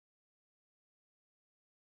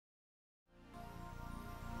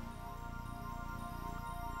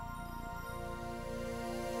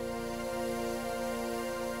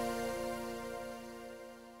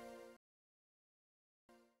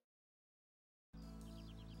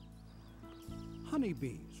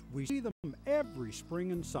Honeybees. We see them every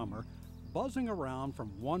spring and summer, buzzing around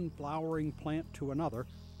from one flowering plant to another,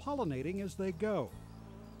 pollinating as they go.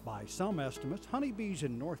 By some estimates, honeybees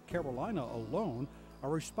in North Carolina alone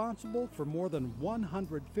are responsible for more than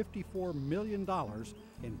 $154 million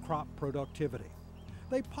in crop productivity.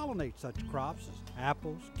 They pollinate such crops as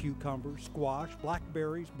apples, cucumbers, squash,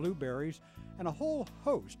 blackberries, blueberries, and a whole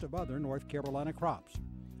host of other North Carolina crops.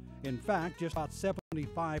 In fact, just about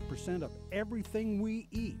 75% of everything we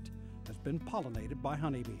eat has been pollinated by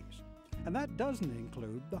honeybees. And that doesn't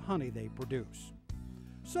include the honey they produce.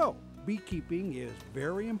 So, beekeeping is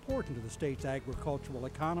very important to the state's agricultural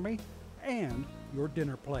economy and your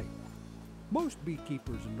dinner plate. Most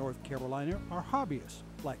beekeepers in North Carolina are hobbyists,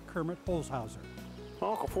 like Kermit Holzhauser.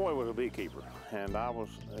 Uncle Foy was a beekeeper, and I was,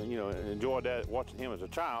 enjoyed that, watching him as a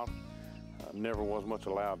child. Never was much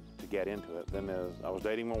allowed to get into it. Then as I was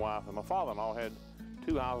dating my wife, and my father-in-law had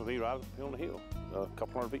 2 houses of bees right up on the hill, a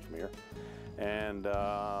couple hundred feet from here. And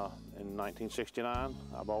in 1969,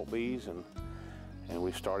 I bought bees, and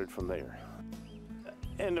we started from there.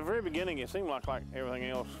 In the very beginning, it seemed like everything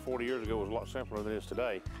else 40 years ago was a lot simpler than it is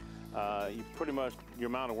today. You pretty much, your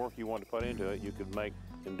amount of work you wanted to put into it, you could make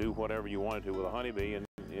and do whatever you wanted to with a honeybee,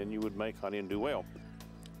 and you would make honey and do well.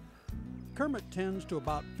 Kermit tends to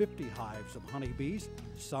about 50 hives of honeybees,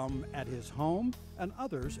 some at his home and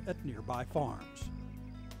others at nearby farms.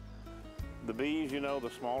 The bees,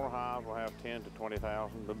 the smaller hives will have 10 to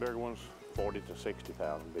 20,000. The bigger ones, 40 to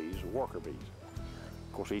 60,000 bees, worker bees.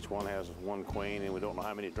 Of course, each one has one queen, and we don't know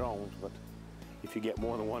how many drones, but if you get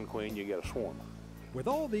more than one queen, you get a swarm. With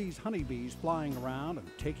all these honeybees flying around and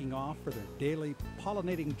taking off for their daily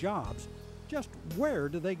pollinating jobs, just where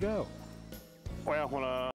do they go? Well, when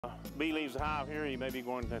a bee leaves the hive here, he may be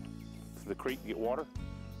going to the creek to get water,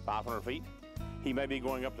 500 feet. He may be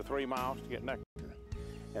going up to 3 miles to get nectar.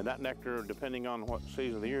 And that nectar, depending on what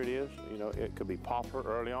season of the year it is, it could be poplar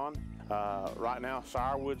early on. Right now,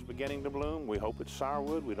 sourwood's beginning to bloom. We hope it's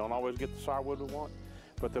sourwood. We don't always get the sourwood we want.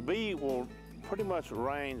 But the bee will pretty much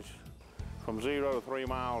range from 0 to 3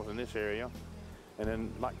 miles in this area. And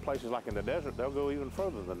then places like in the desert, they'll go even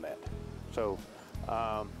further than that. So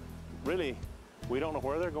really, we don't know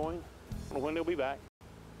where they're going, don't know when they'll be back,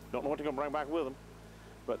 don't know what they're going to bring back with them.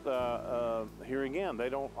 But here again, they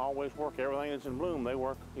don't always work everything that's in bloom. They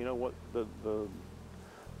work, what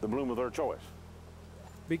the bloom of their choice.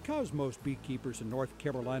 Because most beekeepers in North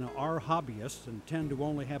Carolina are hobbyists and tend to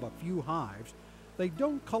only have a few hives, they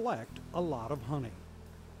don't collect a lot of honey.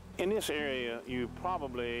 In this area, you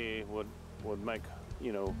probably would make,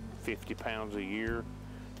 50 pounds a year.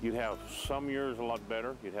 You'd have some years a lot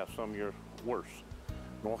better. You'd have some years worse.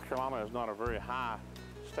 North Carolina is not a very high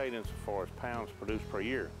state as far as pounds produced per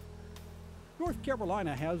year. North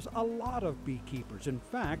Carolina has a lot of beekeepers. In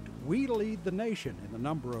fact, we lead the nation in the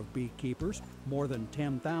number of beekeepers, more than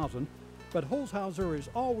 10,000, but Holzhauser is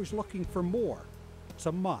always looking for more. It's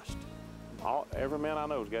a must. Every man I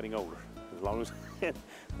know is getting older. As long as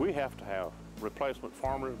we have to have replacement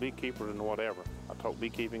farmers, beekeepers, and whatever. I taught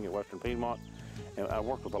beekeeping at Western Piedmont, and I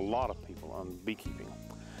worked with a lot of people on beekeeping.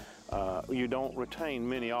 You don't retain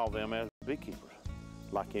many of them as beekeepers,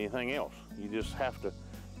 like anything else. You just have to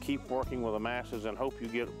keep working with the masses and hope you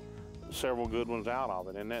get several good ones out of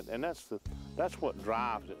it. And that's what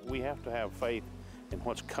drives it. We have to have faith in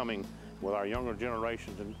what's coming with our younger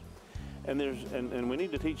generations, and we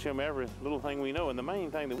need to teach them every little thing we know. And the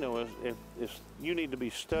main thing that we know is you need to be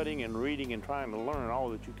studying and reading and trying to learn all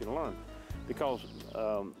that you can learn, because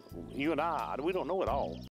you and I, we don't know it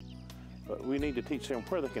all. But we need to teach them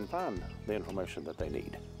where they can find the information that they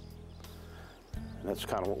need. And that's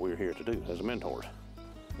kind of what we're here to do as mentors.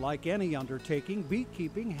 Like any undertaking,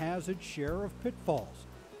 beekeeping has its share of pitfalls.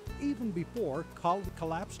 Even before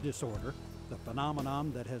collapse disorder, the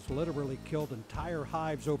phenomenon that has literally killed entire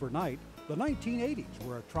hives overnight, the 1980s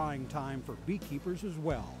were a trying time for beekeepers as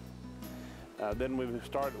well. Then we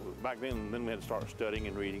started, back then we had to start studying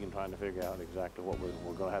and reading and trying to figure out exactly what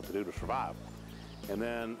we're going to have to do to survive. And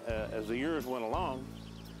then as the years went along,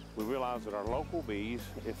 we realized that our local bees,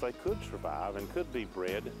 if they could survive and could be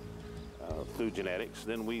bred through genetics,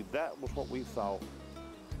 then that was what we thought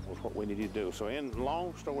was what we needed to do. So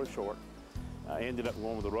long story short, I ended up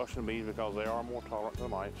going with the Russian bees because they are more tolerant to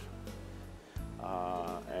mites.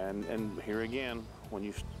 And here again, when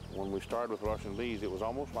we started with Russian bees, it was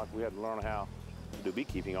almost like we had to learn how to do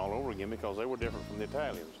beekeeping all over again, because they were different from the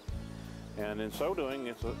Italians. And in so doing,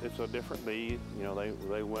 it's a different bee.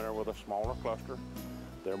 They winter with a smaller cluster.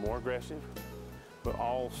 They're more aggressive, but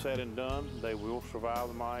all said and done, they will survive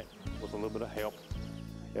the mite with a little bit of help.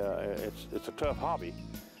 It's a tough hobby,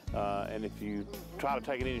 and if you try to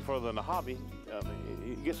take it any further than a hobby,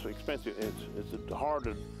 it gets expensive. It's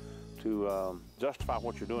hard to justify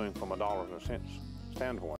what you're doing from a dollars and cents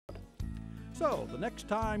standpoint. So, the next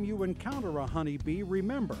time you encounter a honeybee,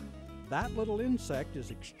 remember, that little insect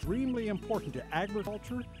is extremely important to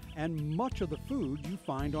agriculture and much of the food you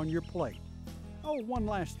find on your plate. Oh, one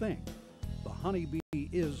last thing. The honeybee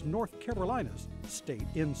is North Carolina's state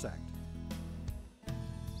insect.